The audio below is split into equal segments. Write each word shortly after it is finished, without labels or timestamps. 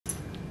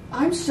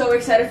I'm so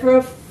excited for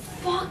a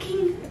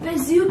fucking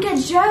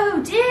Bazooka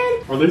Joe,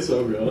 dude! Are they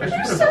so good?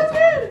 They're so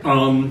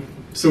good!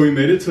 So we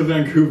made it to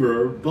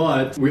Vancouver,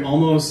 but we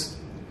almost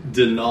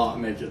did not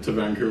make it to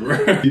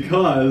Vancouver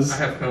because... I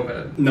have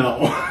COVID. No.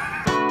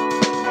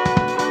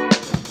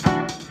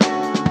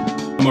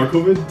 Our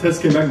COVID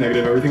test came back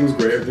negative, everything was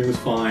great, everything was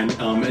fine,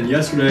 and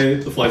yesterday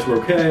the flights were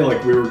okay,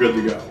 like we were good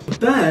to go. But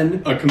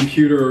then a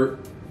computer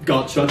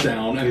got shut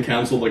down and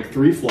canceled like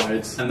 3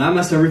 flights, and that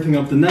messed everything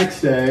up the next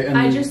day. And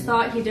I just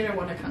thought he didn't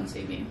want to come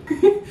see me.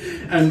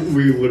 And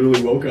we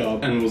literally woke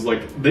up and was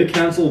like, they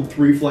canceled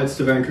 3 flights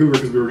to Vancouver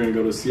because we were gonna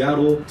go to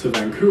Seattle to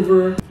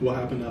Vancouver. What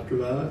happened after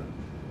that?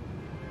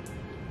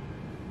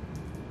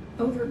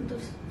 The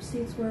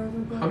seats were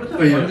overbooked. How did that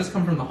one just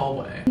come from the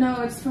hallway?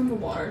 No, it's from the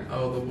water.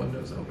 Oh, the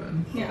window's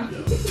open. Yeah.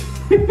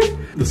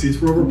 The seats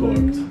were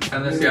overbooked.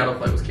 And the Seattle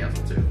flight was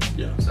canceled too.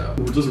 Yeah. So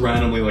just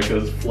randomly, like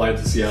a flight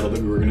to Seattle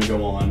that we were gonna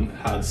go on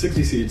had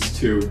 60 seats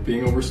to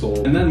being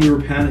oversold. And then we were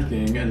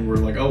panicking and we were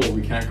like, oh, well,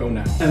 we can't go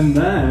now. And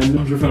then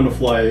Andrew found a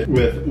flight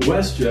with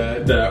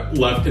WestJet that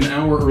left an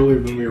hour earlier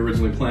than we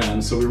originally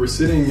planned. So we were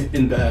sitting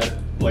in bed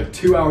like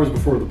 2 hours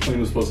before the plane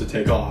was supposed to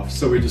take off.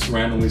 So we just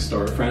randomly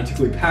start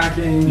frantically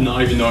packing,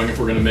 not even knowing if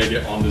we're gonna make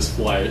it on this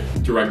flight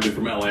directly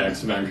from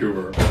LAX to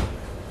Vancouver.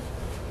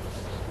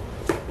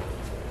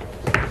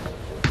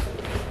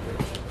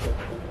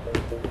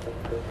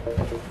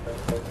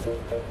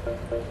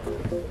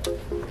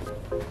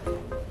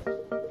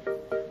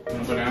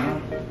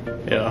 banana?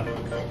 Yeah.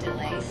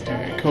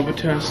 COVID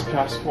test,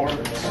 passport.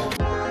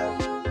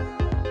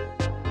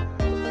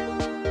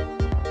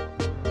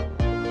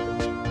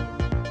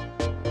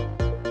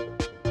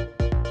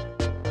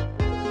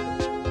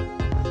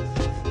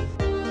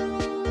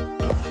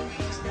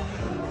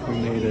 We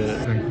made it.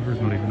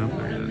 Vancouver's not even up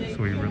there yet,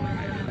 so we really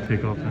made it.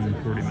 Take off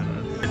in 40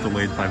 minutes. It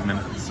delayed 5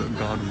 minutes, so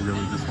God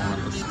really just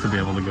wanted us to be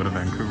able to go to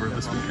Vancouver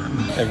this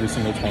weekend. Every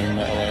single time in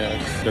the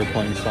LAX, they're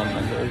playing Shawn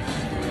Mendes.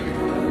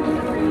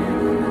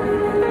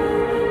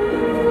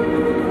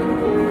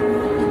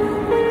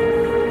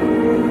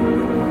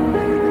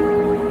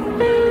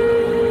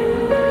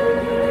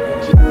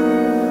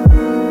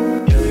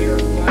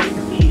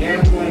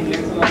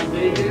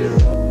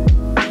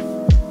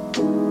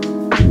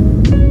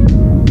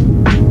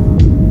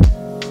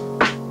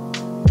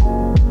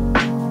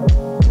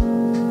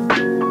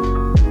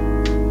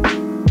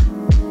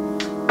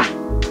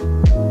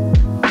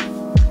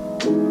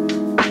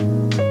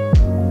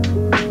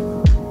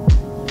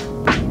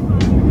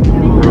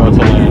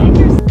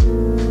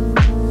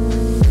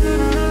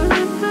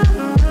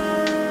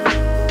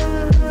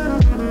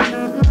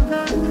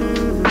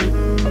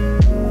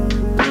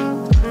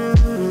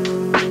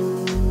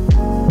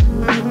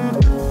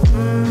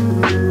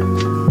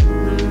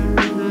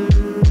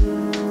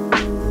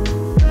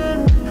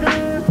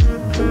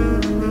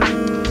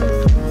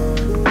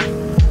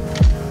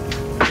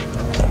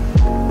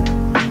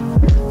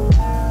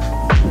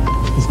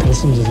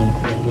 Customs isn't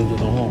crowded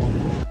at all.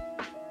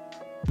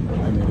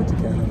 I made it to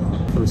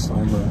Canada. First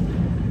timer.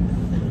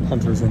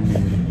 Hunter's in the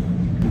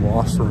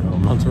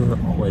washroom. Hunter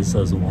always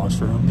says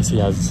washroom because he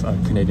has a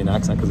Canadian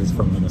accent because he's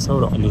from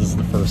Minnesota. And this is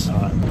the first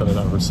time that I've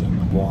ever seen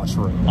a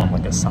washroom on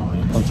like a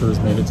sign. Hunter has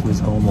made it to his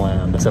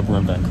homeland, except we're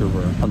in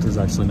Vancouver. Hunter's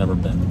actually never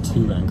been to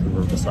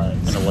Vancouver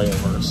besides in a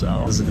layover,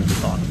 so this is gonna be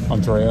fun.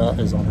 Andrea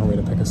is on her way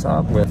to pick us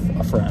up with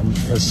a friend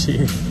because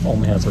she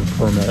only has her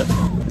permit.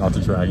 Not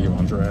to drag you,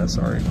 Andrea,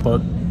 sorry.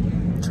 But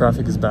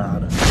traffic is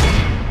bad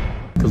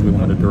because we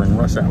landed during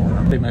rush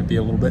hour. They might be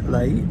a little bit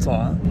late,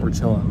 so we're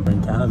chilling. We're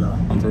in Canada.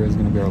 Andrea is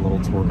going to be our little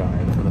tour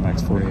guide for the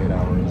next 48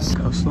 hours.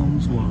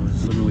 Customs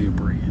was literally a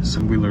breeze,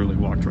 and we literally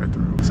walked right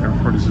through. This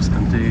airport is just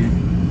empty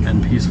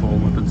and peaceful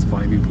with its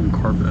vibey blue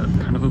carpet.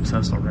 Kind of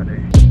obsessed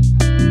already.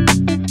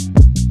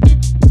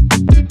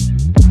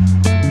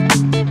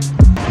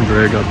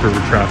 Andrea got through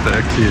the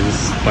traffic. She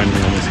is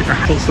finally almost here.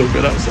 It feels so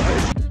good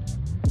outside.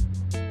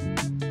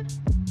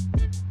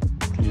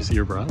 Can you see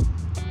your breath?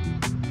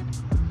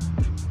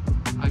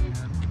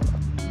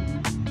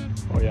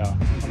 Oh yeah.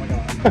 Oh my god.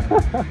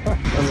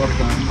 I love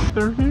them.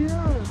 They're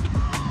here.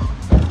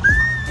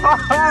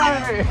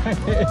 Hi!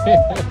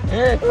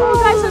 Oh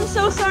guys, I'm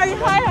so sorry.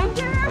 Hi,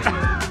 Hunter.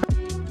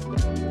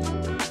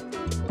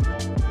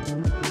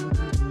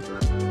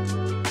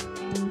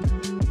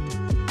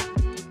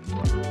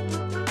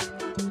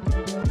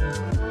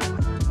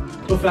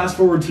 But fast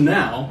forward to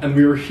now, and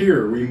we were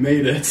here. We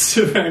made it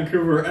to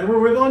Vancouver, and we're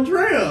with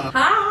Andrea.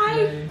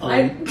 Hi.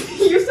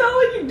 You sound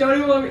like you don't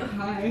even want me.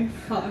 Hi.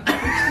 Fuck.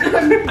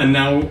 And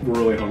now we're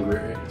really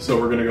hungry, so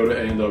we're gonna go to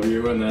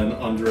A&W, and then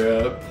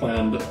Andrea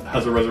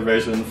has a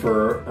reservation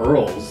for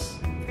Earl's.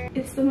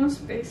 It's the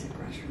most basic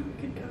restaurant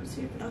we could go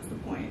to, but that's the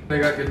point. They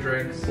got good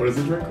drinks. What is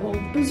the drink called?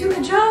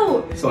 Bazooka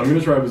Joe. So I'm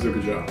gonna try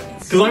Bazooka Joe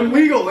because I'm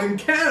legal in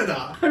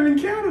Canada. I'm in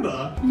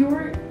Canada.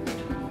 You're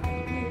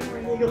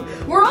legal.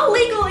 We're all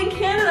legal in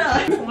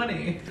Canada.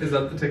 20. Is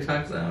that the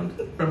TikTok sound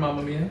from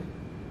Mamma Mia?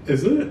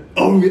 Is it?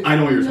 Oh, I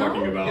know what you're No?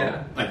 talking about.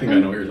 Yeah. I think I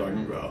know what you're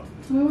talking about.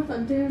 Someone with a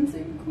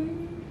dancing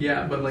queen.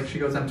 Yeah, but like she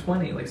goes, I'm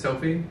 20, like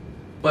Sophie.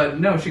 But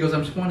no, she goes,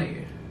 I'm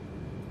 20.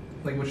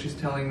 Like what she's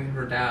telling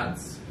her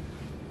dads.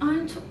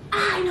 I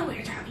know what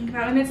you're talking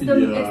about, and it's the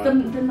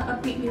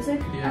upbeat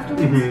music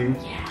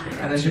afterwards.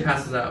 Yeah. And then she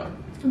passes out.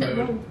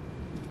 Food.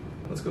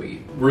 Let's go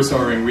eat. We're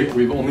sorry,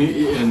 we've only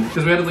eaten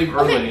because we had to leave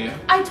early. Okay,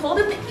 I told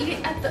him to eat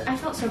at the. I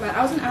felt so bad.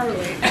 I was an hour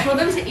late. I told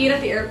them to eat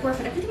at the airport,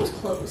 but everything was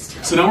closed.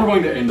 So now we're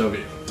going to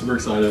NW. Super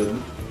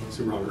excited.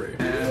 Super hungry.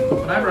 And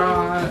what I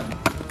brought.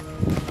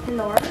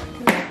 Hello.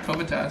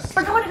 COVID test.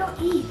 We're going to go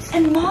eat.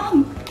 And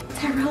Mom,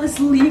 Tyrell is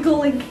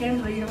legal in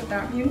Canada. You know what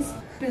that means?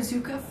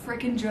 Bazooka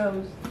frickin'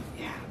 Joe's.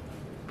 Yeah.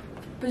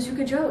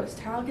 Bazooka Joe's.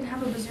 Tyrell can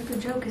have a Bazooka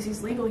Joe because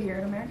he's legal here.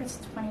 In America, it's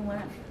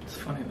 21. It's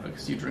funny though,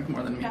 because you drink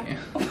more than me. Yeah.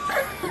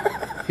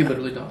 He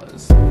literally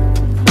does.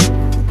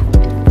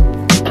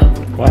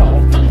 Wow.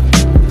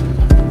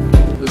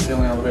 This is the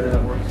only elevator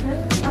that works.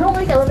 I don't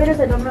like elevators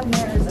that don't have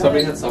mirrors.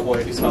 Somebody had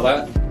Subway. Do you smell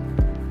that?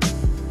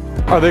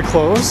 Are they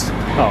closed?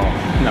 Oh,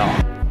 no.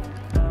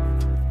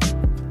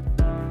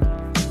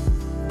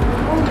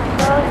 Oh my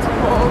god, it's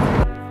cold.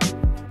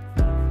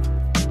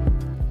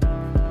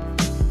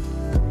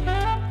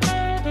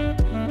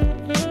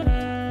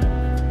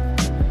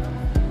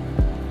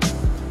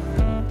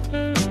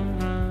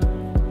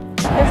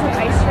 There's an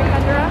ice rink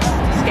under us to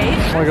skate.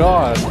 Oh my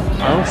god.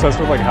 I'm obsessed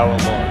with like how it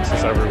looks.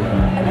 It's everywhere.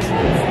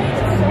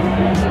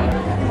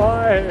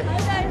 Hi.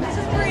 Hi guys, this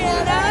is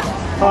Brianna.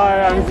 Hi,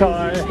 I'm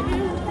Ty.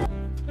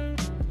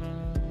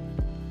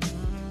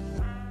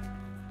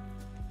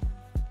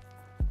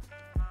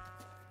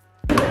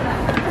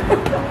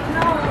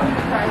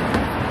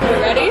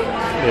 Ready?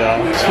 Yeah.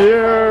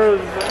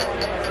 Cheers.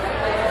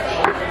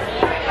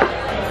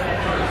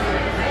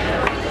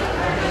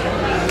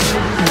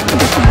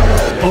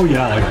 Oh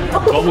yeah, like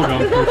bubble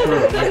gum for sure.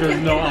 Like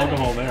there's no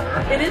alcohol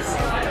there. It is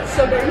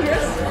so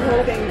dangerous.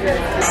 So dangerous.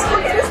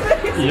 Look at his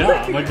face.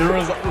 Yeah, like there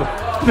was. I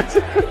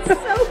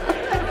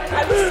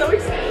was so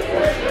excited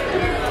for it.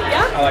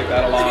 Yeah? I like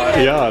that a lot.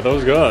 Yeah, that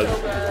was good.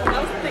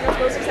 That was the thing I was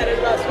most excited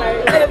about tonight.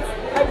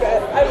 I'm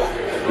good. I love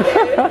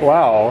it.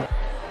 Wow.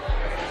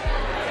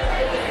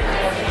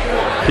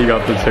 He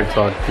got the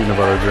TikTok peanut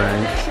butter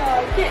drink.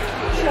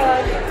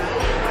 Chug.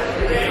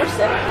 We're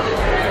sick.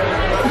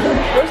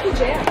 Where's the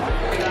jam?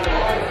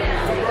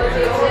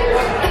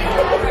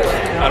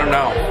 I don't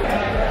know.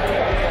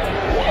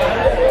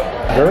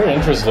 Very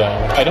interesting.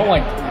 I don't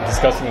like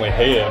disgustingly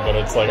hate it, but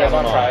it's like You guys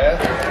I don't want to try know.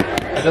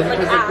 it? It doesn't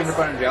taste like peanut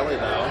butter and jelly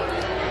though.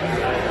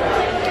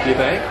 Do you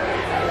think?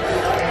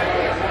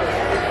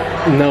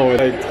 No, it.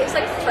 It tastes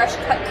like fresh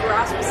cut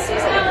grass with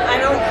seasoning. I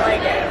don't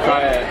like it.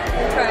 Try it.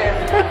 Try it.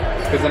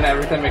 Because then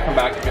everything may come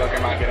back and feel like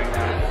you're not getting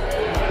that.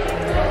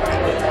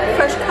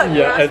 Fresh cut grass.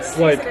 Yeah, it's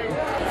with like. seasoning.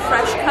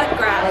 Fresh cut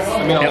grass. I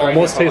mean, It I'll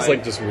almost drink it, tastes but,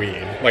 like just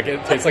weed. Like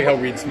it tastes like how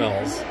weed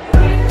smells.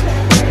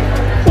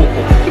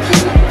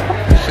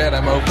 Shit,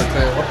 I'm open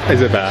too.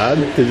 Is it bad?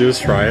 Did you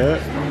just try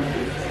it?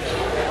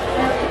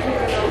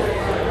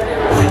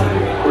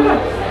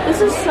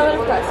 This is so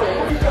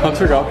impressive.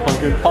 Hunter got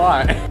pumpkin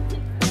pie.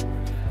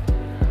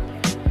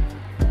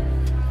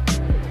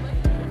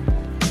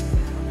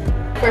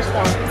 First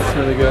one. It's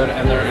really good,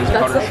 and there is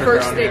powdered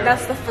sugar on here.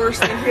 That's the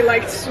first thing he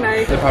liked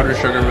tonight. The powdered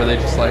sugar really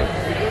just like...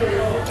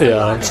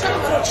 Yeah. It's not a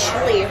little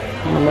chilly.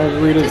 My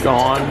margarita's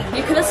gone.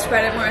 You could have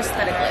spread it more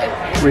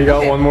aesthetically. We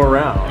got one more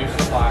round. Use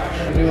the flash.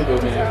 I'm gonna do a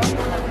boomy.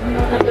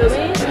 A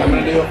booby? I'm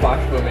gonna do a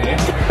flash boomy.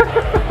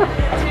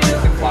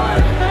 Music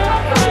flash.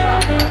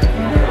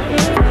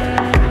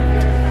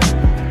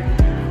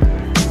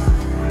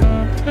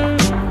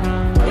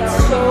 It's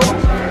so...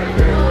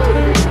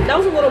 That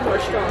was a little more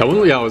strong. That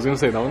was, yeah, I was gonna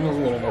say that one was a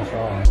little more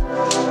strong.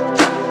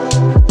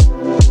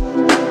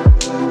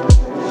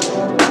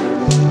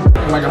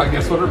 Oh my god,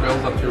 guess what her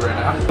bill's up to right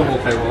now? The whole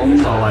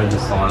table. Oh, I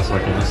just saw us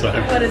looking a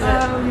second. What is it?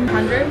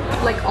 100?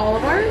 Like all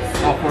of ours?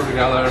 All four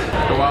together.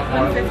 Go out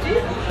more. 150?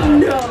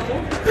 No.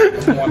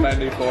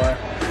 194.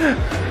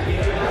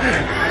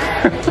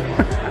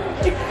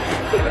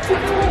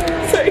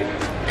 Sorry.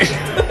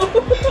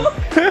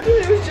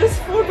 It was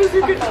just 4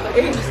 bazooka jokes.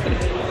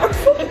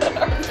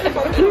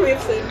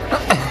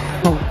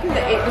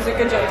 The 8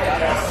 bazooka jokes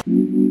got us.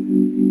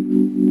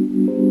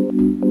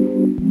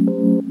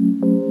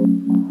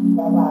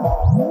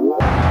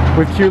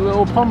 With cute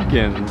little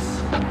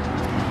pumpkins.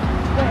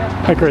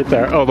 Like right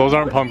there. Oh, those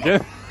aren't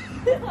pumpkins.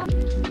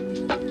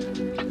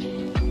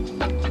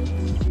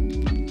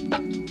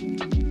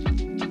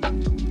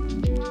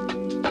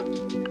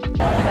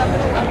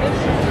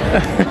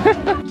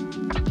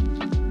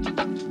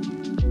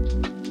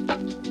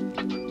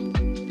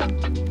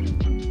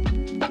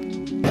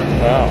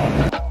 Wow.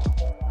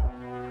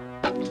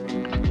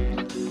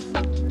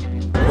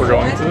 We're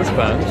going to this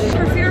bench.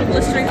 For fear of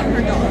blistering from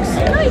her dogs.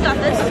 No, you got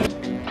this.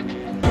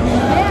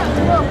 Yeah,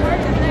 well,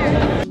 work in there.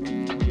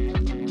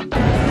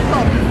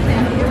 Oh,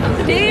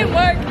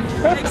 teamwork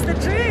makes the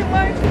dream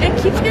work. It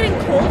keeps getting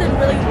cold and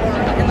really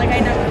warm, and like I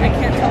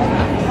can't tell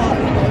how hot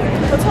and cold.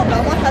 Hotel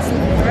Belmont has some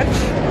brunch.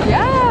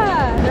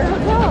 Yeah, their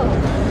hotel.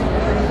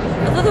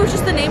 I thought that was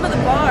just the name of the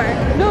bar.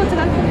 No, it's an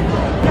actual.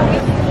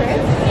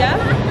 Yeah,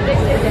 they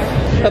stay there.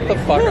 Shut the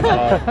fuck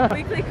up.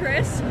 Weekly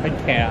Chris. I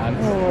can't.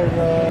 Oh my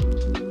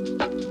god.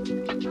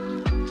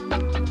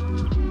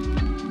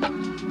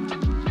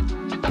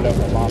 window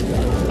from mom.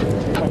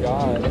 Oh my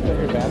god, look at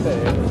your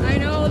band-aids. I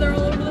know, they're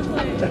all over the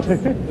place.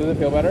 Does it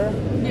feel better?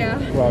 Yeah.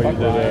 Wow, you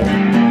did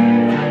it.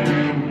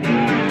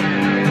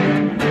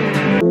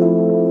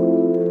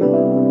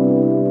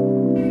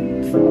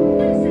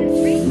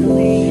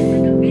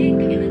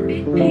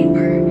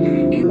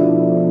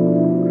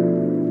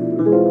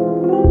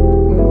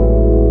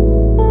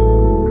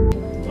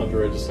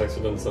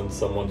 Texted and said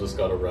someone just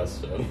got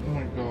arrested. Oh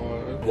my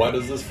god. Why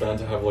does this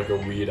Fanta have like a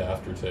weed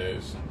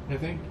aftertaste? I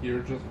think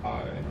you're just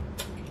high.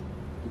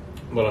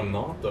 But I'm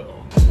not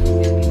though.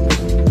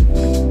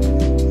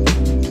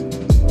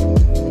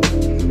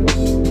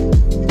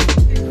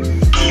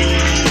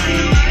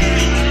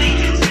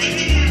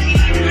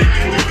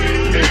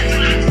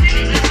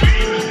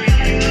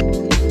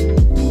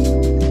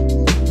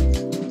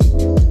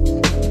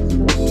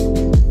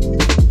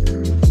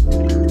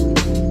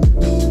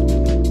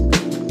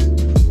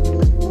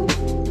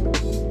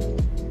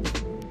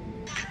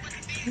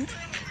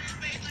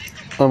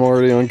 I'm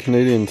already on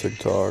Canadian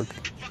TikTok.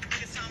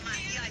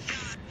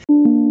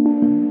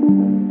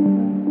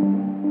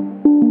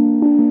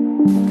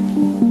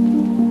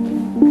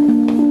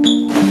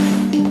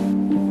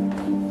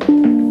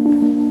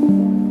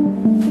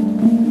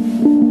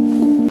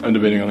 I'm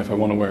debating on if I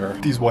want to wear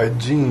these white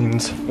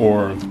jeans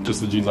or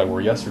just the jeans I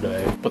wore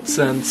yesterday. But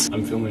since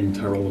I'm filming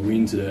Tyrell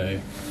today,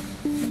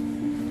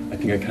 I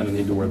think I kind of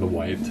need to wear the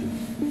white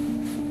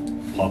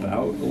to pop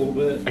out a little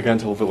bit. I can't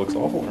tell if it looks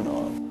awful or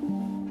not.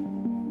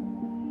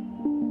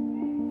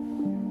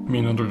 Me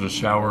and Hunter just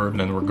showered, and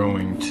then we're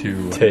going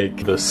to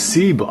take the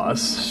C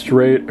bus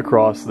straight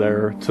across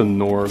there to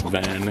North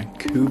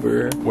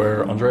Vancouver,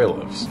 where Andrea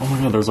lives. Oh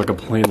my god, there's like a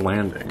plane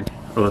landing.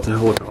 Oh, that's a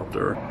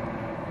helicopter.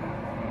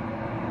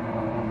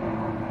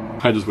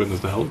 I just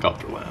witnessed a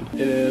helicopter land.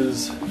 It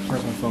is,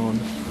 where's my phone?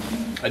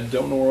 I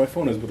don't know where my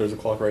phone is, but there's a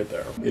clock right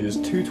there. It is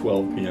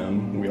 2:12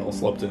 p.m. We all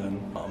slept in.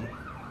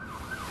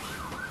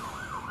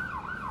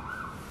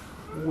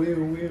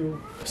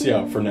 So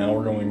yeah, for now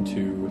we're going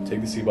to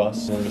take the C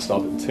bus. We're going to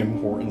stop at Tim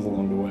Hortons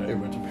along the way,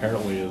 which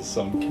apparently is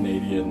some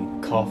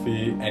Canadian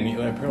coffee, and it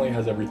apparently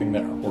has everything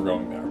there. We're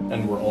going there.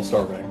 And we're all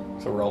starving,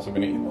 so we're also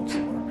going to eat lunch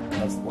somewhere.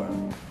 That's the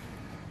plan.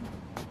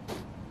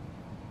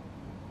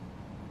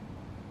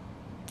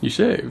 You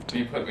shaved.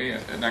 You put me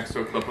next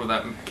to a clip of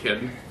that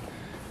kid.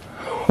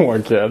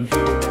 What kid? Oh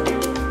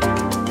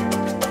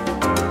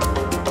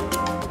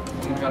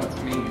my god,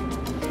 it's me.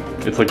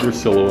 It's like your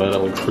silhouette, it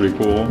looks pretty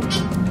cool.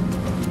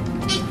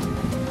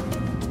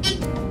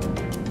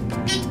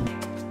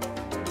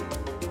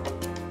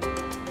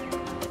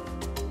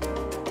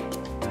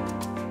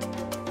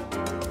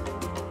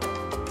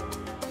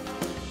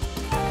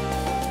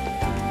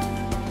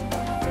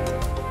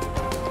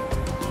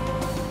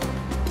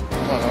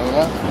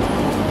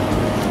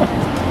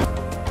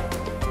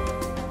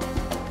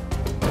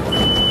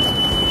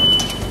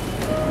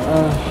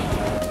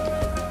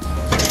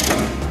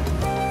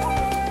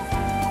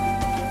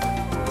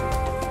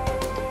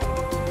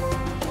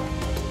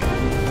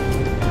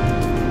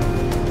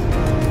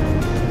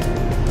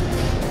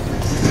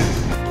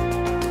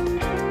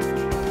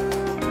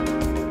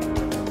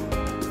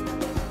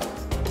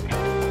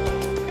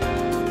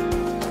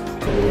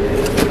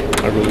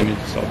 I really need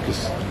to stop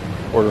just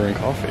ordering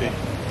coffee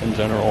in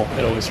general.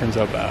 It always turns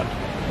out bad,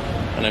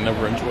 and I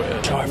never enjoy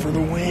it. Try for the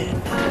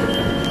win.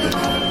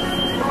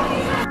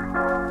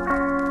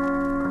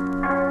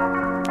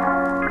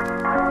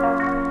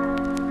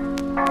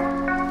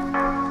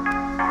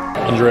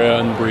 Andrea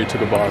and Bree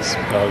took a bus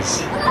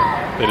because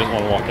they didn't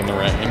want to walk in the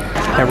rain.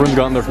 Everyone's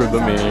gotten their food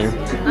but me.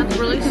 That's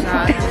really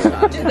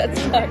sad. Dude, that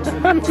sucks.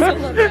 I'm so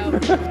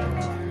left out.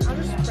 I'll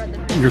just spread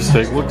the Your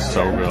steak looks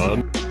so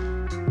good.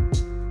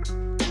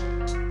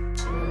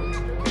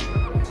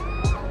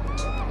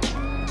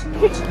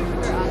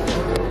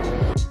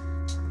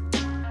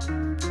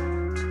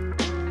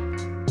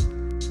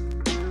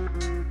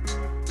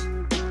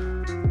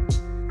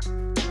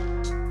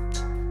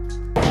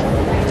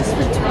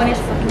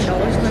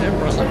 $20 on an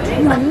umbrella.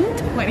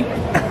 20.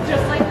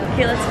 Just like,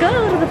 okay, let's go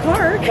to the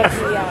park. Okay,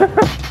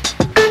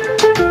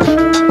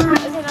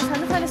 now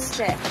time to find a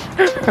stick.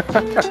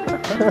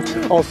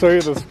 I'll show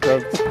you the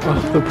script. Oh,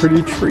 the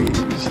pretty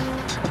trees.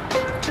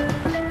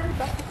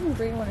 That fucking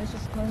green one is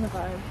just killing the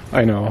vibe.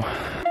 I know.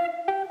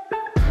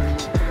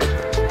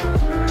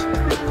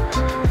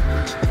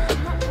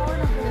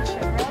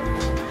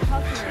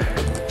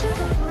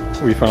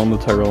 We found the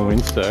Tyrell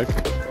wing stick.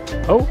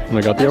 Oh, and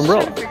I got the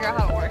umbrella. I'm trying to figure out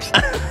how it works. I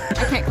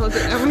can't close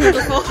it. I'm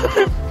beautiful.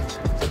 Yeah,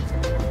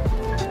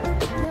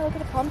 look at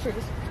the palm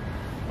trees.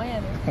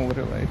 Miami.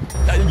 Literally.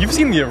 You've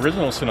seen the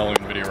original Chanel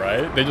video,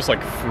 right? They just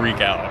like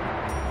freak out.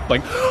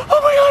 Like, oh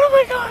my god, oh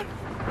my god!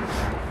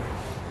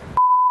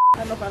 I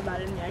don't know if I'm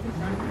that in yet. I can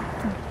find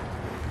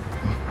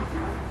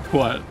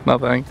What?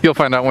 Nothing. You'll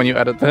find out when you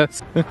edit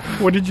this.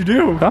 What did you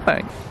do?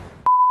 Nothing.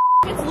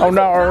 Oh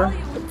no.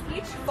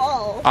 Each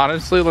fall.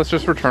 Honestly, let's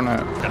just return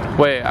it.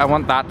 Wait, I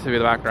want that to be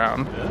the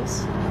background.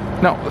 This?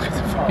 No, look at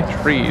the fucking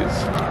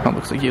trees. That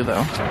looks like you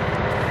though.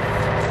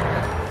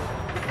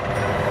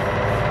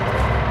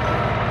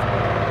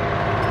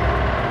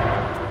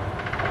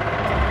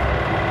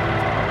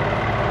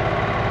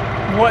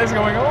 What is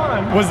going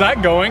on? Was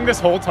that going this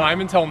whole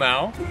time until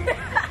now?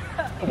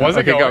 Was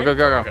it going? Go.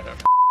 Okay.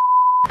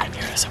 I'm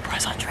here to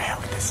surprise Andrea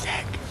with the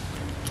stick.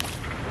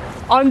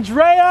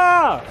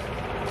 Andrea!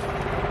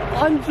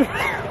 I'm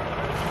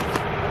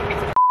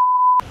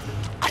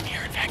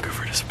here in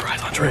Vancouver to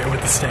surprise Andrea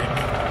with the stick.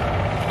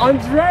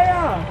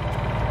 Andrea!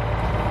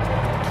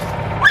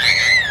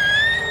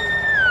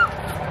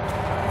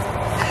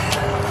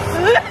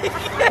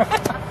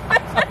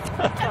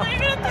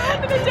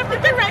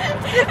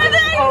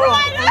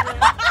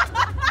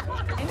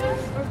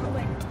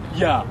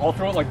 Yeah, I'll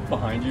throw it like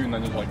behind you and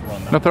then just like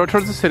run that. No, throw it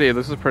towards the city.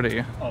 This is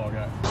pretty. Oh,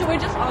 okay. Should we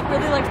just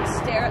awkwardly like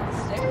stare at the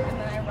stick and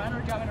then I run,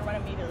 or do you want me to run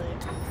immediately?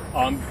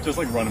 Just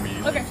like run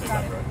immediately. Okay,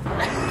 got it.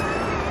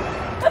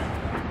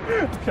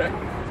 Okay.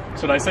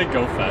 Should I say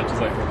go fetch as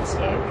I throw the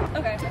stick?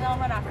 Okay, and then I'll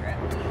run after it.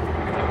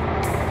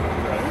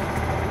 Ready?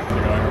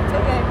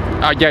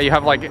 Okay. Yeah, you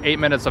have like 8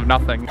 minutes of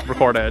nothing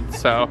recorded,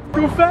 so.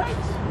 Go fetch!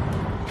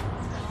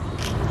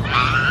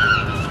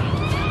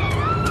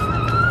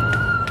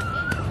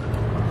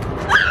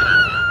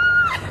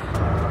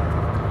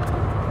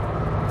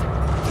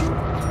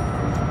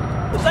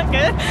 Is that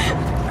good?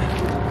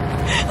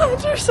 Oh,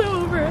 you're so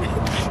over it.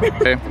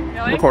 Okay,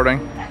 recording.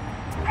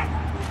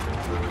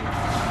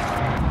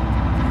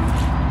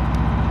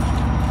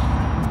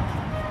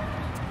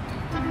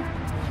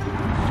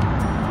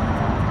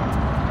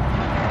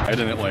 I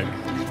didn't like.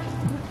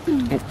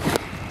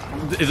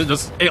 Is it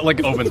just, it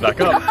like opens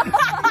back up?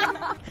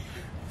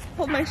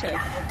 Hold my shit.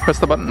 Press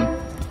the button.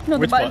 No,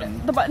 Which the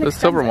button? The button. The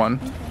silver one.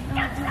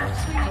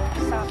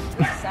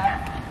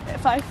 Sad.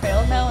 If I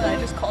fail now and I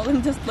just call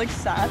them just like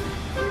sad.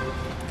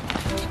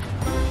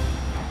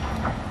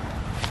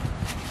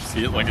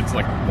 See it like it's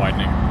like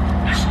widening.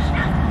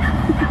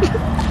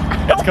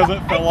 It's because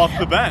it fell off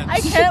the bench.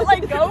 I can't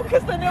let go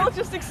because then it'll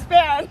just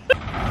expand.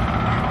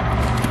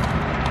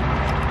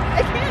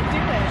 I can't do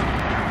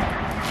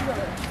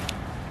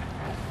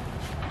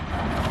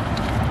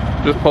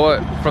it. Just pull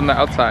it from the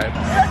outside.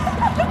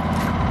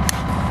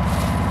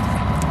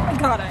 I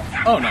got it.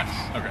 Oh,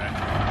 nice. Okay.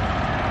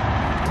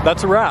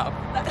 That's a wrap.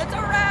 That's a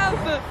wrap.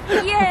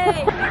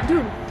 Yay.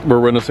 Dude. We're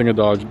witnessing a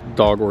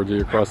dog orgy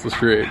across the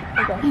street.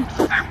 Okay.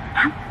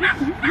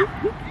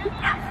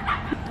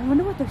 I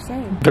wonder what they're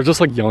saying. They're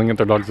just like yelling at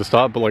their dogs to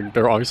stop, but like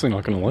they're obviously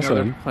not going to listen.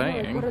 They're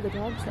playing. What are the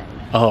dogs saying?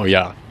 Oh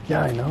yeah.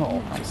 Yeah, I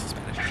know.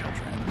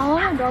 How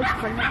long are dogs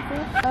pregnant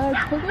for?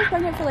 Coco's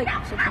pregnant for like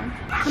 6 months.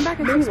 Come back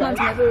in 6 months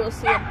and maybe we'll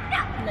see it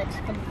next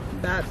come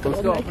back.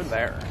 Let's go over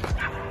there.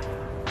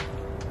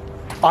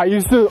 I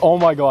used to, oh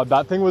my god,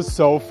 that thing was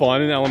so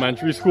fun in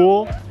elementary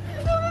school.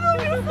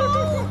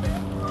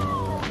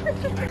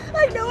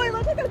 I know I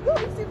look like I'm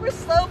going super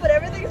slow, but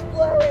everything's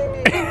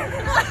blurry.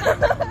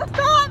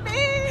 Stop me!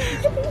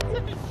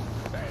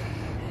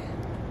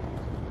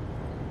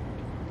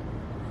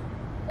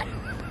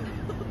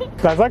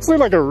 That's actually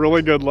like a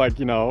really good, like,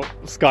 you know,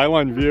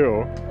 skyline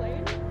view.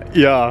 Plane?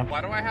 Yeah.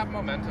 Why do I have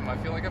momentum? I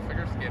feel like a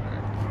figure skater.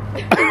 Oh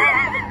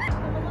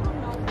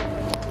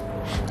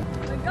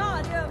my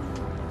god, yeah.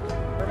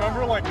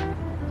 Remember, like,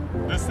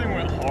 this thing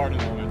went hard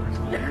in elementary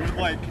school. You would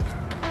like.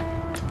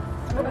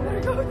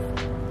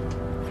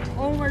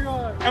 Oh my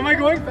god. Am I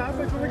going fast?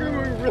 I feel like I'm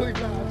going really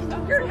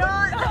fast. You're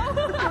not!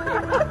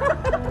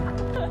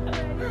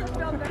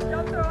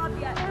 Don't throw up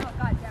yet. Oh,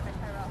 god damn it,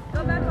 Tyrell. Go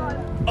back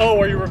on. Oh,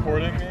 are you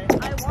recording me?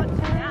 I want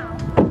to now.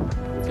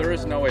 There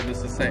is no way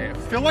this is safe. I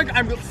feel like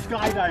I'm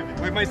skydiving.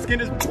 Like, my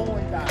skin is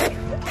pulling back.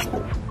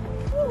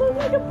 You look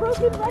like a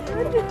broken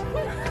record.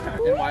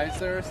 And why is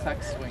there a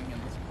sex swing in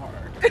this park?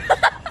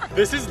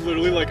 This is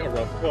literally like a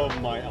replica of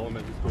my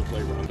elementary school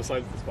playground,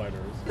 besides the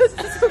spiders.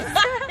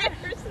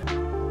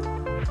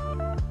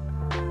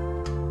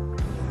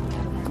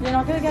 You're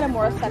not gonna get a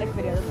more aesthetic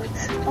video than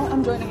this. Oh,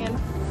 I'm joining in.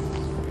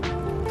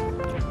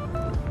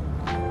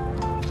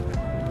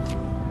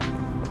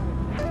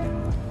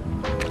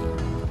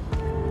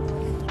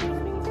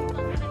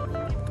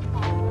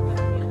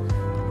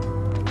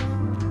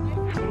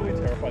 I'm literally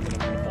terrified that I'm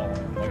gonna fall.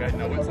 Like, I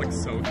know it's like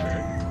so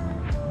thick.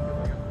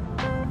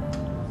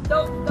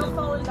 Don't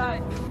fall and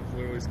die.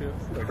 Literally scared.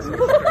 Like, so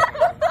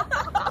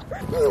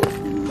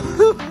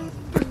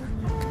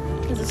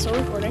Is it still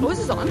recording? Oh, is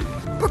this on?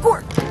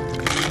 Record!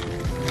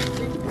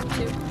 3,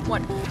 2,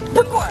 1.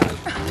 Record!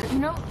 You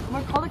know,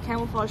 we're called a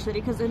camouflage city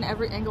because in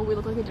every angle we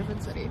look like a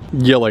different city.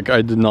 yeah, like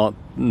I did not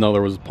know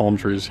there was palm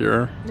trees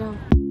here. No.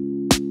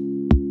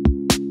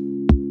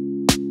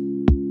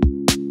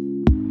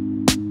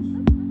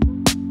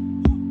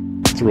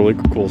 It's a really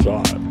cool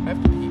shot. I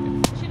have to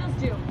pee. She does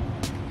too.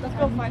 Let's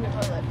go find a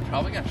toilet.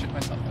 Probably gonna shit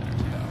myself later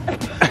too.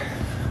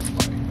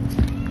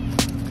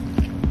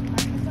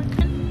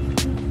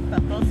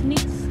 Both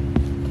knees?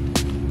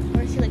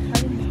 Or is he like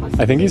hugging his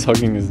I think he's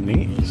hugging his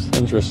knees.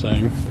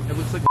 Interesting. It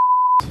looks like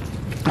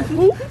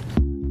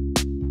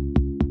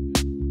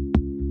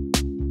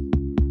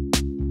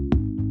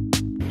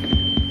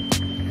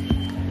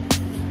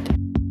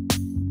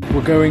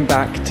We're going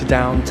back to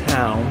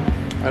downtown.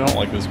 I don't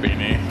like this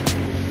beanie.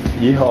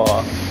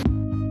 Yeehaw.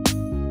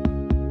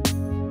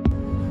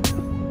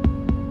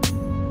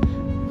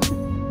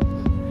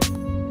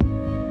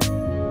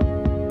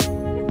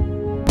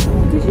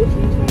 Did you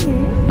change my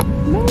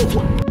name? No.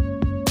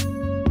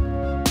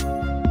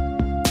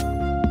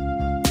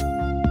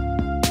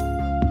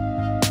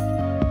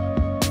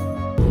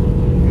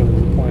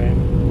 There's a plane.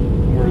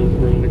 Where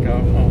did it go?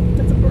 Oh.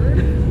 That's a bird.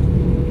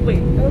 Wait,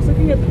 I was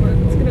looking at the bird.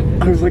 It's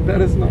gonna. I was like,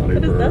 that is not a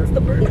bird. That's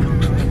the bird. It's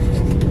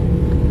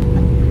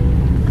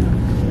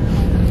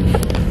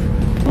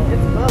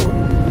both.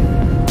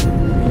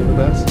 The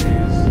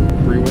besties.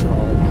 Bree went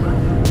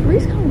home.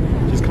 Bree's coming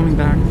back. She's coming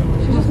back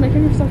though. She's just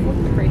making herself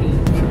look pretty.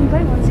 Should we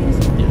buy onesies?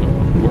 Yeah.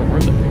 Where are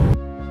they?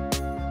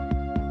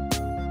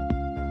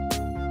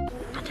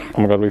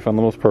 Oh my god, we found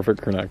the most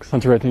perfect crew necks.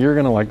 Hunter, I think you're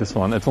gonna like this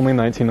one. It's only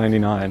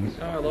 $19.99.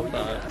 Oh, I love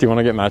that. Do you want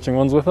to get matching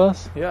ones with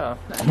us? Yeah.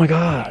 Oh my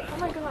god. Oh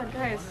my god,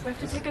 guys. We have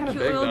to take a cute big,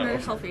 little though.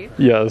 nerd selfie.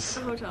 Yes.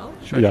 At the hotel.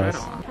 Should I try Yes.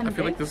 it on? Kinda I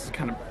feel like big? this is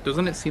kind of,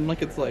 doesn't it seem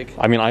like it's like...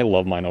 I mean, I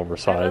love mine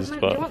oversized, Do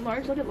but... you want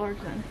large? Look at large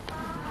then.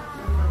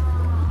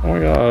 Oh my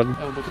god.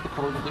 Oh, look at the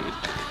color bleed.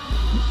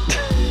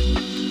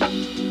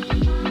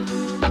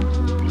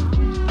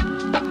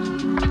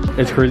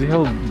 It's crazy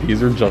how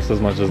these are just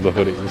as much as the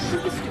hoodies. This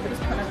is the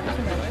stupidest part I've ever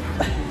seen in my life.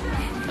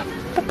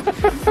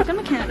 It's like I'm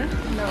in Canada.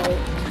 No.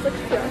 It's like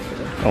fresh.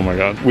 Oh my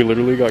god. We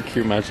literally got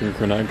cute matching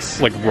crew necks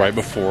like right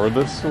before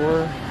this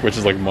store, which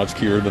is like much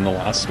cuter than the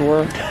last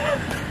store.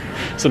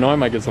 So now I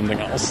might get something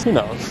else. Who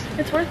knows?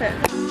 It's worth it.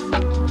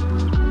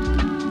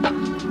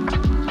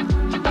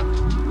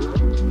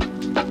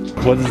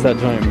 What is that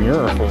giant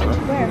mirror for?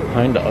 Where?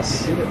 Behind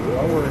us.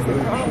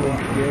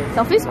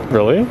 Selfies?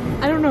 Really?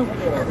 I don't know.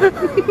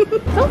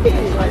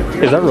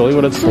 Selfies! Is that really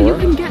what it's So you for?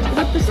 can get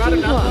what the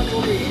steam clock.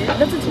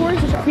 That's a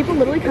tourist attraction. People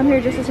literally come here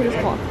just to see this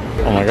clock.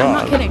 Oh my I'm not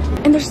god. kidding.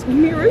 And there's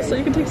mirrors so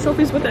you can take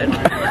selfies with it.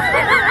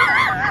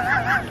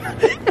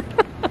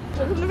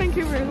 Welcome to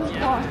Vancouver, this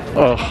clock.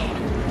 Ugh.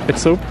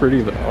 It's so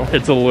pretty though.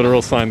 It's a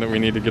literal sign that we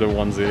need to get a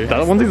onesie. That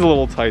onesie's a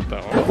little tight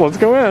though. Let's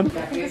go in. I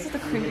think this is the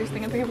cringiest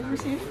thing I've ever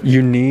seen.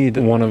 You need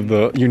one of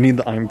the, you need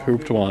the I'm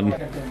pooped one.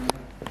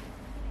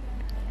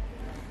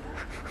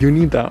 You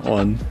need that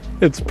one.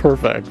 It's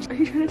perfect. Are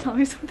you trying to tell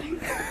me something?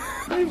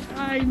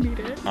 I need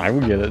it. I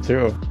would get it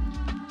too.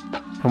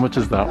 How much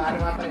is that one?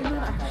 I'm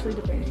not actually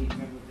debating.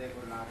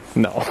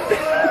 No.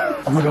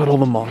 Oh my god, all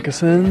the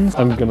moccasins.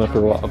 I'm gonna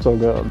throw up so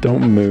good.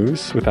 Don't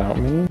moose without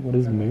me. What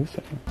is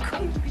moosing?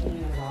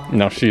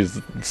 No, she's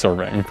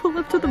serving. Pull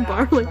up to the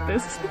bar like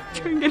this.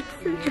 Try and get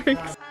free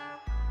drinks.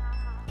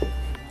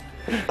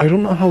 I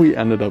don't know how we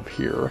ended up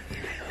here.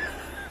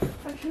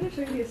 I'm trying to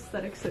show you the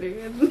aesthetic city.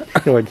 And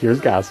You're like,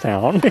 here's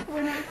Gastown.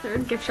 we're not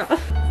third gift shop.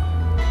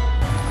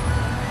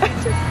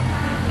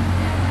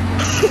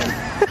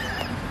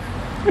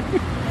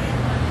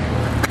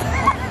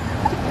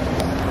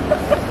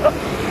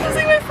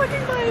 Losing my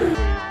fucking mind.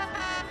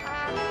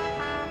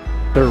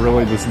 They're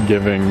really just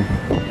giving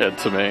it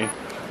to me.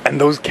 And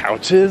those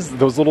couches,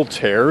 those little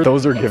chairs,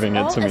 those are giving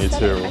it to me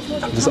too.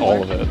 Just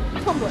all of it.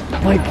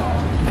 Tumblr. Like,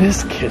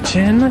 this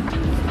kitchen?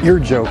 You're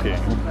joking.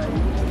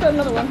 Got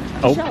another one.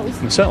 Oh,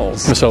 Shells.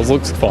 Michelle's. Michelle's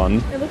looks fun.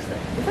 It looks like.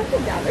 Is that the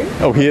dabbing?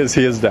 Oh, he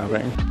is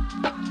dabbing.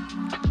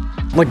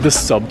 Like the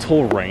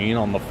subtle rain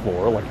on the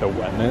floor, like the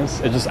wetness,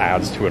 it just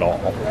adds to it all.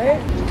 Right?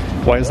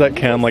 Why is that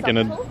can like in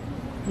a... Subtle?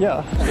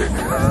 Yeah.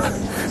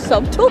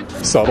 Subtle?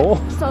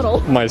 Subtle?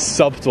 Subtle. My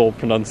subtle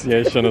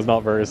pronunciation is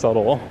not very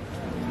subtle.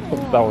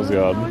 That was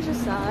good. That was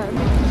just sad.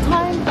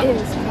 Time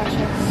is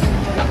precious.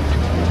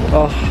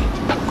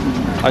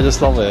 Oh, I just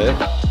love it.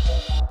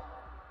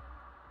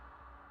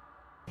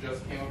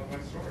 Just came up with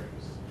my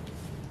stories.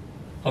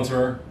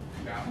 Hunter,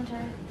 Yeah.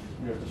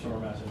 we have to show our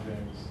matching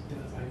things.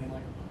 I mean,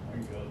 like,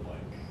 good,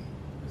 like...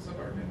 It's a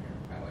bargain here.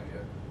 I like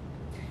it.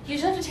 You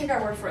just have to take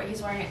our word for it.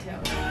 He's wearing it too.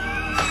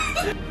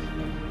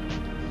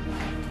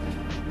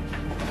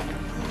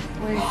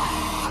 Wait.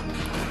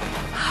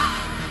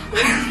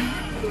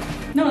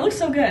 No, it looks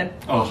so good.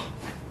 Oh,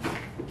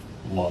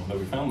 love that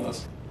we found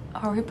this.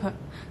 Are we put?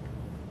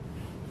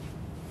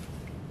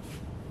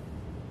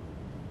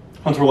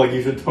 Hunter, like,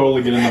 you should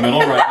totally get in the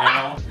middle right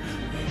now.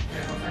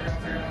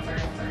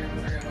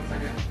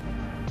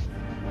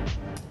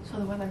 So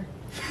the weather.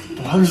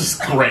 That was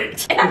just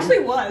great. It actually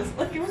was.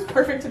 Like, it was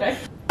perfect today.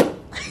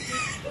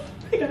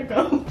 I gotta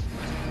go.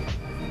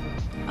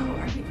 Oh,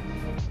 are you?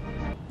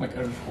 Like,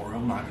 editorial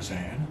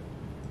magazine.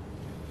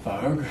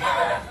 Vogue.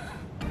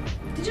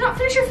 Did you not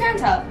finish your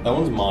Fanta? That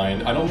one's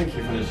mine. I don't think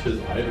he finished his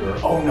either.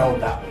 Oh no,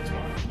 that one's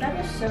mine.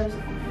 That is so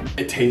disappointing.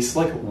 It tastes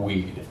like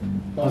weed.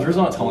 Hunter's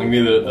not telling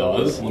me that it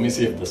does. Let me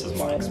see if this is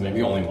mine, because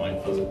maybe only mine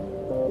does it.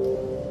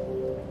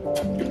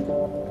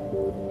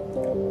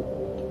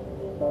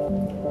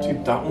 See,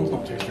 that one's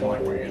not tasting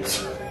like weed.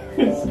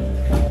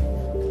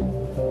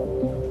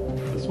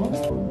 This one?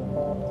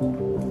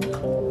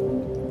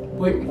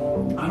 Wait,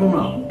 I don't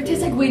know. It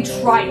tastes like weed.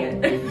 Try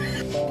it.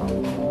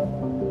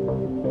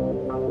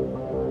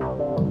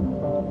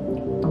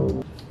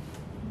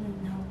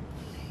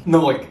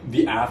 No, like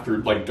the after,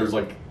 like there's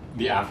like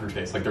the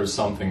aftertaste, like there's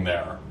something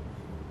there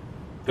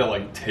that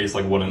like tastes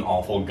like what an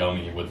awful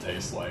gummy would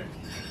taste like.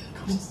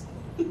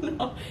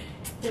 No.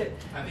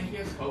 I think he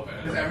has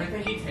COVID. Because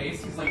everything he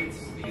tastes, he's like,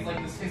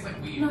 this tastes like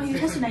weed. No, you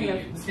tested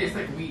negative. This tastes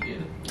like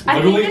weed.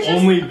 Literally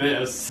only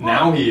this.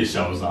 Now he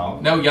shows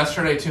up. No,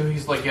 yesterday too,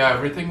 he's like, yeah,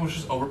 everything was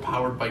just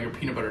overpowered by your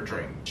peanut butter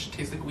drink. It just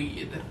tastes like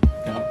weed.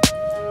 Yep.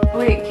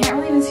 Wait, can't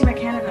really even see my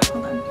Canada.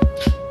 Hold on.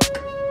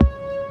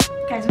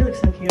 Guys, we look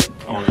so cute.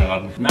 Oh my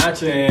god.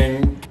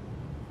 Matching.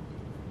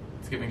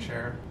 It's giving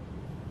share.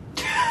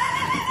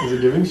 Is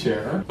it giving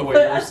share? The way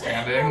you were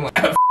standing,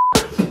 like.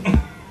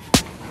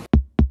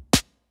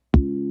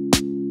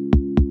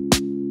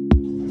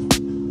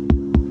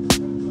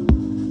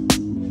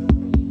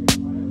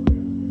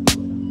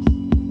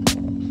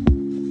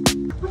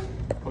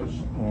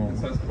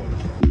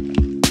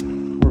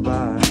 We're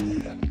back.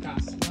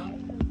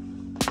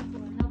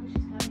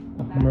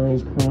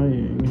 Meryl's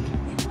crying.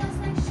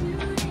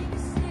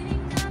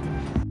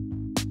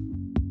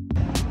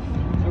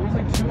 There was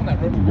like 2 on that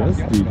road. Yes,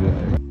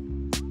 DJ.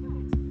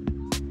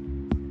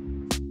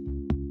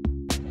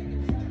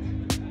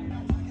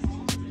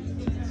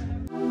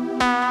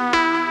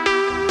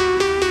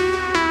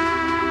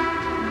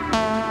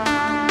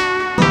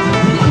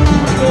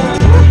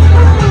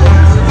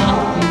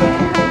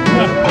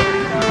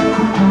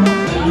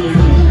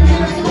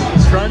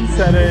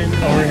 Setting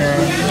over here.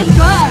 It's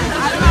good. I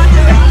don't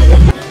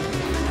know.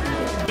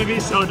 It's gonna be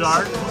so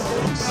dark.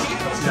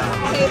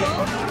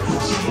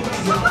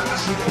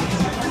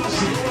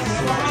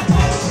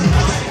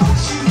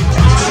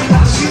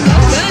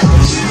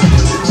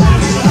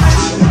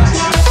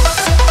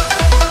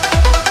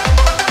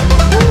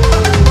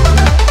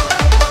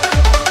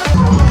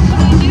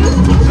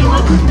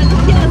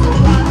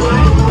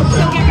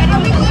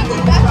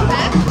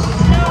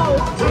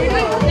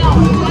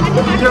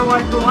 You're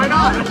like, why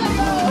not?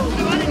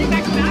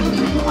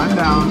 I'm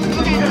down.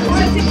 Okay, so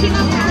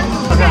tequila pass.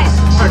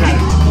 Okay.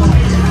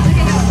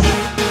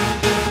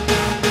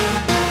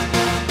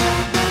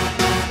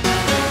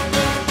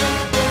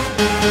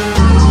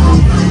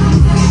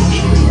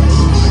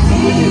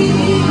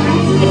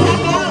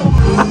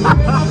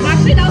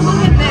 Actually, that was a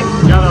little bit big.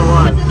 Yeah, that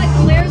was. Because it like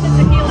layers of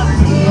tequila.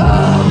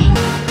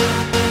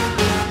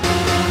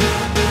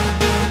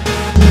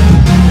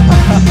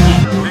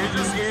 They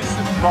just each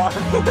bought a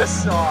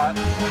shot.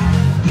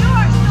 You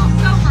are still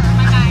sober,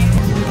 my guy.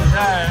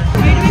 Okay.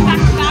 Are you doing back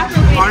to back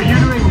or wait? Are you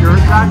doing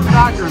yours back to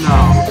back or no?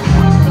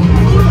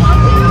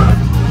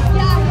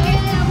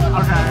 Yeah.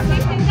 Okay. Do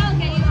you think that'll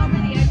get you over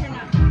the edge or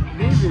not?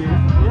 Maybe.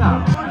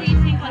 Yeah. Or do you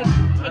think like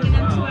taking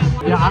them to a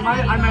one? Yeah,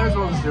 I might as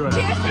well just do it.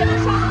 Cheers to the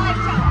shot life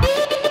shot.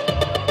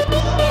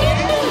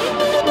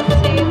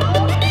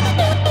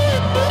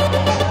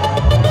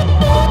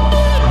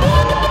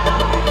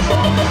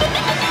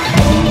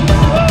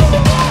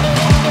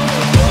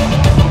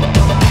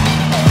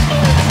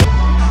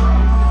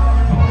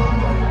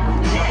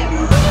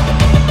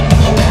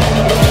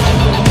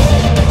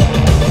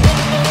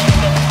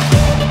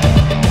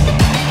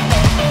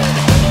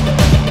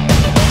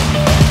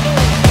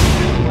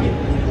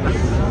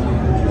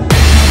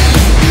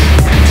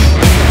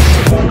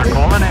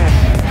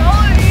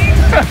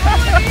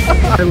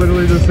 I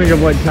literally just think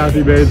of like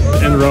Kathy Bates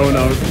and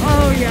Roanoke.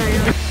 Oh yeah.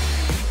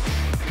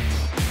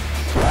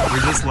 We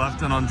just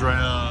left and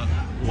Andrea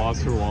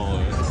lost her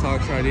wallet. I saw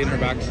her ID and her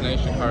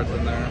vaccination cards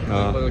in there.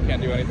 I literally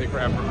can't do anything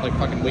for like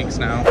fucking weeks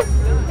now. I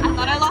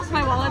thought I lost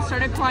my wallet,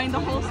 started crying. The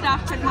whole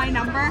staff took my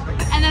number,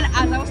 and then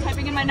as I was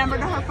typing in my number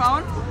to her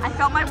phone, I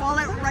felt my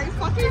wallet right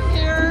fucking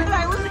here, and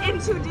I was in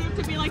too deep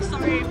to be like,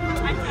 sorry,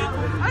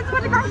 I was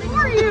about to cry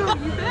for you, you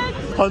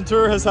bitch.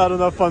 Hunter has had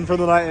enough fun for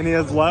the night and he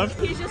has left.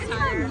 He's just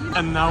tired.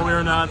 And now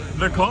we're not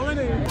the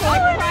colony.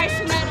 I cried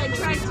tonight, I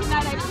drank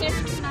tonight, I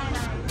pissed tonight,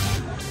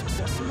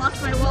 I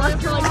lost my wallet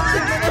for like 2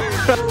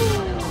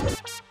 minutes.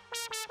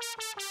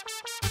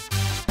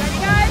 Ready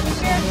guys?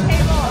 Share the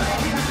table.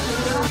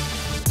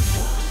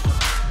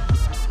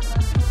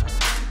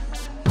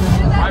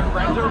 My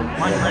friends are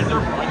pointing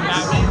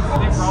at me.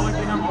 They probably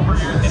think I'm over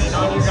here hitting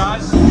on you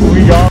guys. We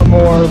got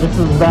more. This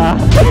is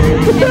bad.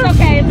 It's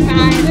okay, it's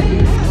fine.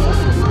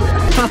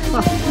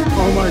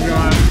 Oh my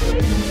god.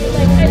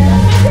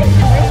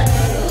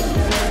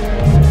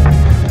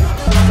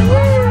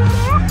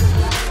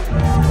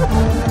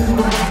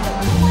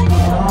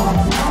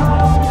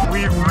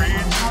 We've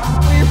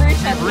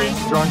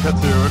reached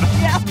drunkitude.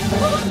 Yeah.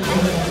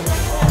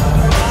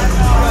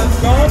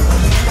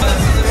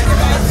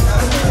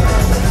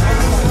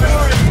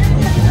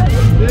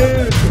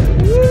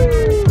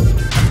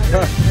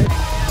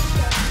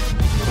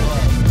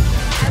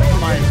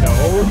 My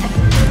nose.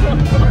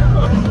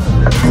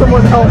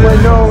 Someone help my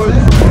nose.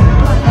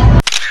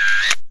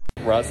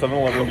 We're at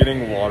 7-Eleven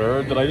getting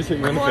water. Did I just hit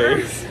you in the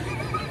face?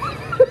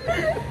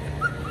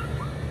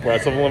 We're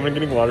at 7-Eleven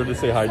getting water to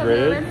stay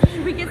hydrated.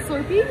 Should we get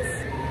Slurpees?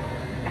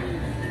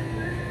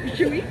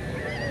 Should we?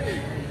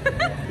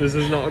 This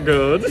is not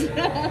good.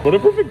 What a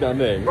perfect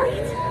ending.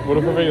 What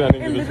a perfect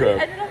ending to the trip.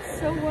 It ended up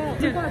so well.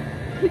 Dude,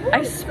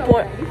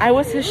 I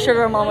was his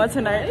sugar mama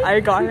tonight. I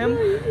got him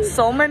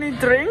so many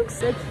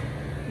drinks.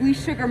 We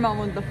sugar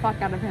mamaed the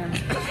fuck out of him.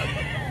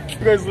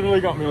 You guys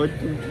literally got me like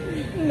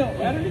No,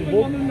 I don't even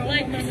want to know.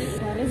 Like, that is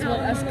what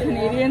us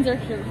Canadians are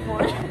here for.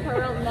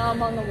 Tyrell, now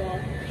I'm on the wall.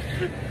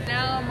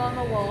 Now I'm on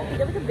the wall. We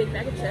get like a big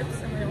bag of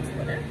chips and we all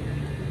split it.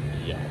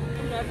 Yeah.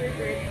 Not very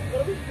great.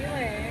 What are we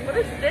feeling? What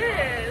is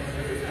this?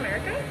 Is this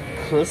America?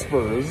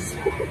 Crispers.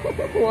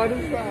 What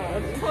is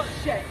that? Oh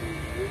shit.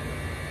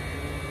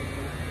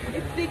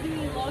 It's Big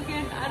Me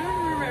Logan. I don't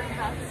remember our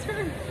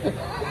pastor.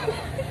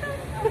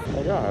 Oh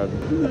my god.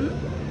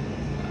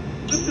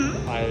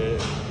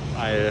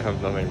 I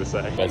have nothing to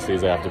say. That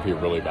says I have to pee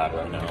really bad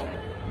right now.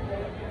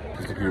 I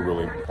have to pee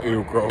really,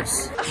 ew,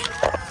 gross.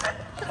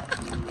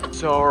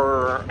 So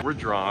we're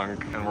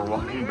drunk and we're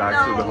walking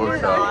back to the hotel.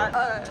 We're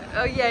not.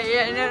 Oh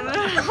yeah, no.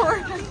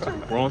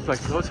 We're almost back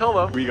to the hotel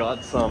though. We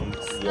got some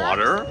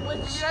water. Did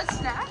you get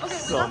snacks? Okay,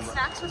 we got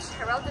snacks which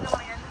Tyrell didn't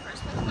want to get in the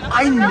first place.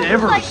 I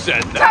never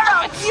said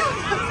that.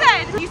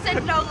 Tyrell, you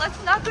said no, let's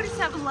not go to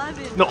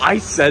 7-Eleven. No, I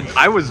said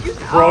I was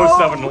pro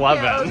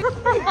 7-Eleven.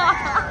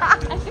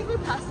 I think we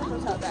passed the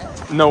hotel guys.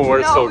 No,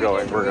 we're still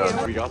going. We're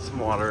good. We got some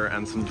water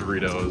and some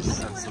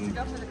Doritos and some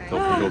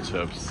pickle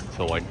chips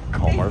to like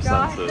calm our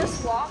senses.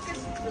 This walk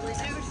is really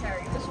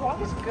necessary. This walk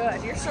is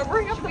good. You're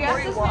sobering up the more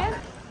you walk.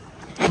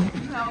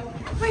 No.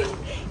 Wait.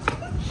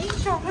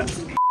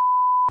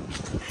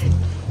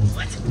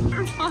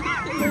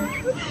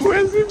 Who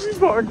has it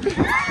parked?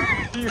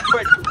 You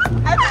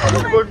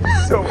look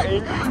so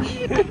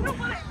angry.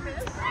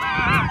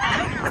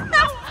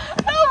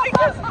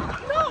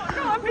 No,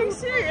 I'm being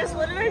serious.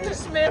 What did I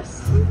just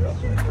miss?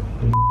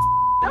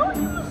 No,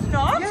 he was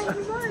not. Yeah, he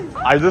was.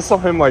 I just saw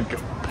him like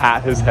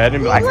pat his head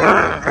and be like,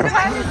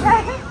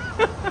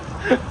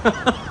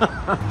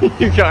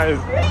 you guys.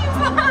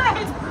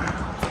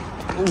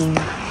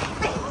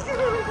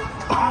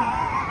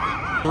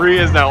 Bree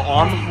is now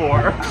on the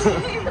floor.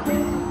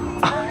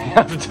 I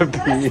have to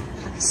pee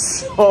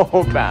so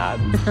bad.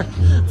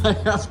 I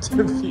have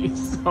to pee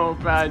so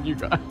bad, you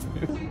guys.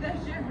 Dude, that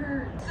shit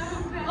hurts so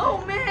bad.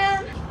 Oh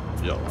man.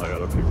 Yo, I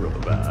gotta pee really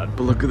bad.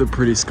 But look at the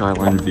pretty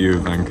skyline view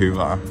of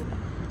Vancouver.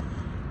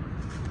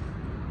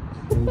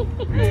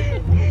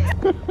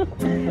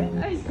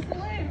 I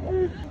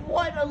slipped.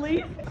 What, a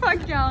leaf?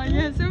 Fuck y'all,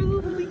 yes, there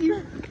was a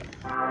leaf.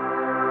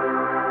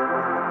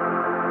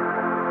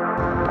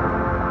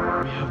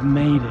 We have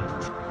made it.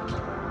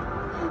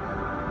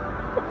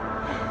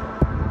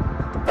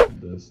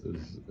 This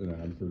is an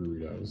ad for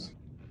Doritos.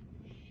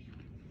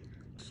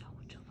 So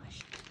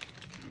delicious.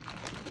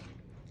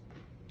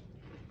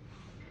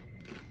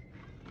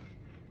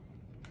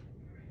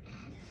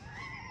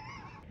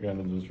 I kind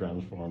of just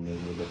transformed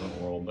into a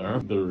different world there.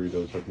 The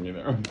Doritos took me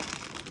there.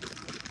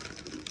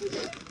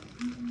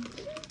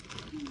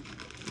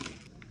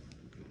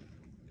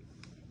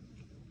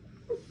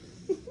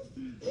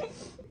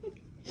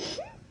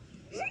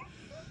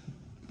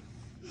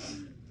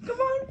 Come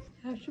on.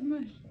 Hash and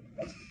mush.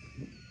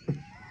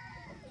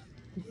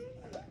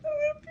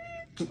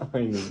 I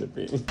need to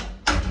pee. We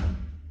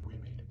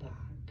made it back.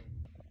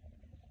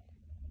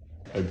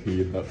 I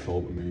peed, that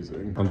felt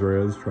amazing.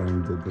 Andrea's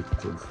trying to pick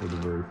kids for the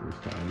very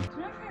first time. Did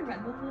I try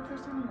Red Bull for the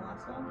first time in the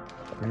last vlog?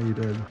 Yeah, you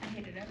did. I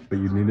hated it. But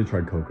you need to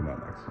try coconut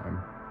next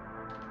time.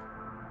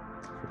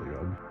 It's really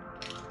good.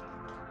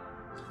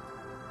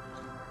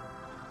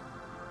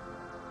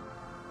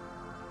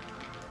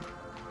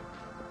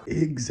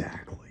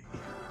 Exactly.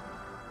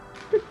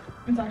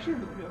 It's actually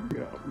really good.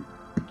 Yeah.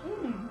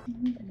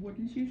 What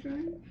did she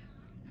try?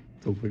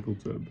 Dill pickle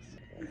chips.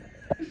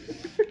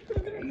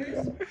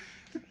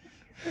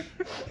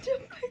 Dill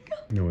pickle?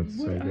 No, it's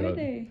so What good. are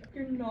they?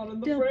 You're not in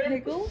the Dill frame.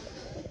 pickle?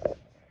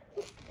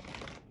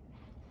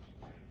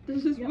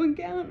 Does this one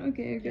count?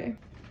 Okay, okay.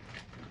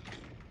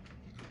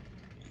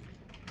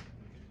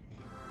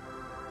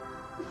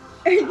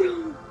 I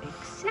know.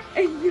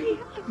 Exactly.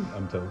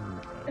 I'm telling you.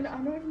 And I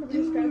don't even know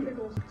these guys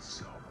pickles. It's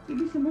so Give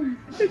me some more.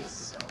 It's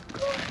so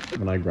good.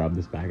 When I grabbed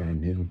this bag, I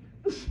knew.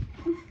 I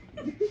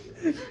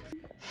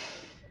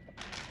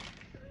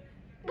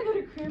got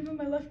a cramp in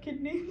my left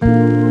kidney.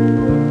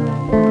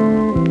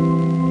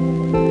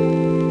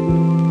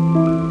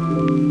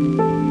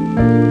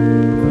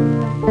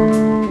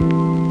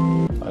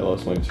 I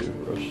lost my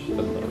toothbrush and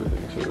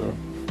everything too.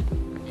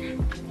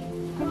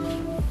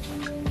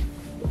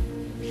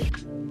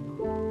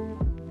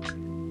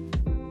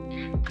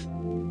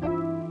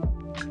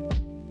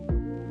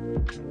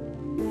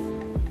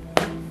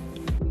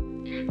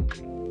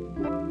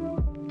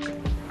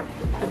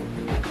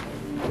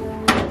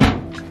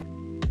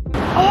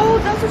 Oh,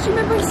 that's what you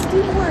meant by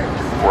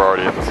steamworks. We're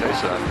already at the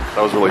station.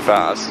 That was really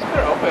fast.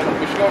 They're open.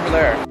 We should go over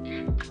there.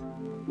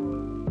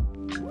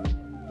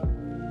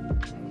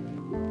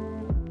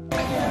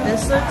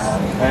 This looks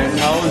And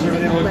how is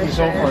everything looking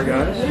so far,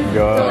 guys?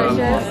 Good.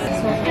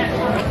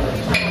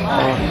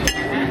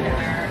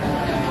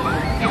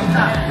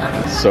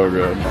 So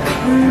good.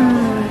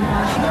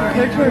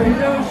 The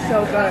chorizo is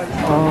so good.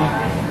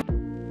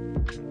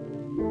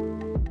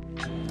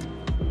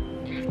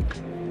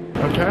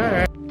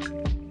 Okay.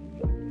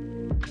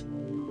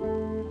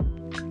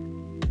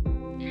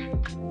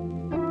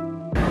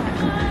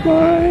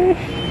 Bye.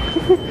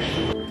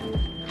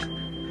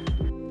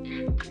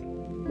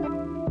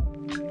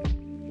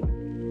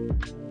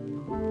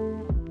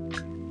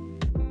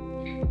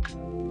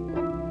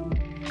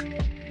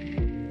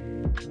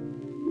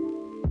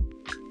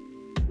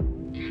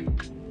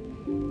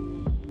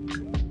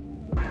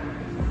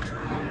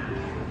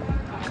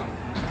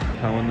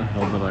 How in the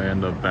hell did I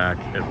end up back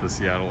at the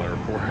Seattle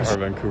airport? Our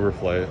Vancouver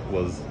flight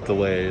was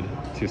delayed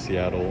to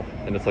Seattle,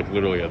 and it's like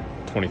literally a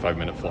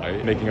 25-minute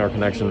flight. Making our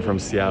connection from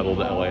Seattle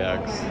to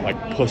LAX,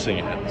 like pushing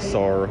it.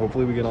 So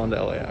hopefully we get on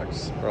to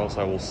LAX, or else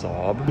I will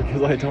sob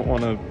because I don't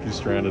want to be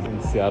stranded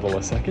in Seattle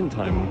a second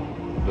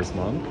time this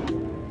month.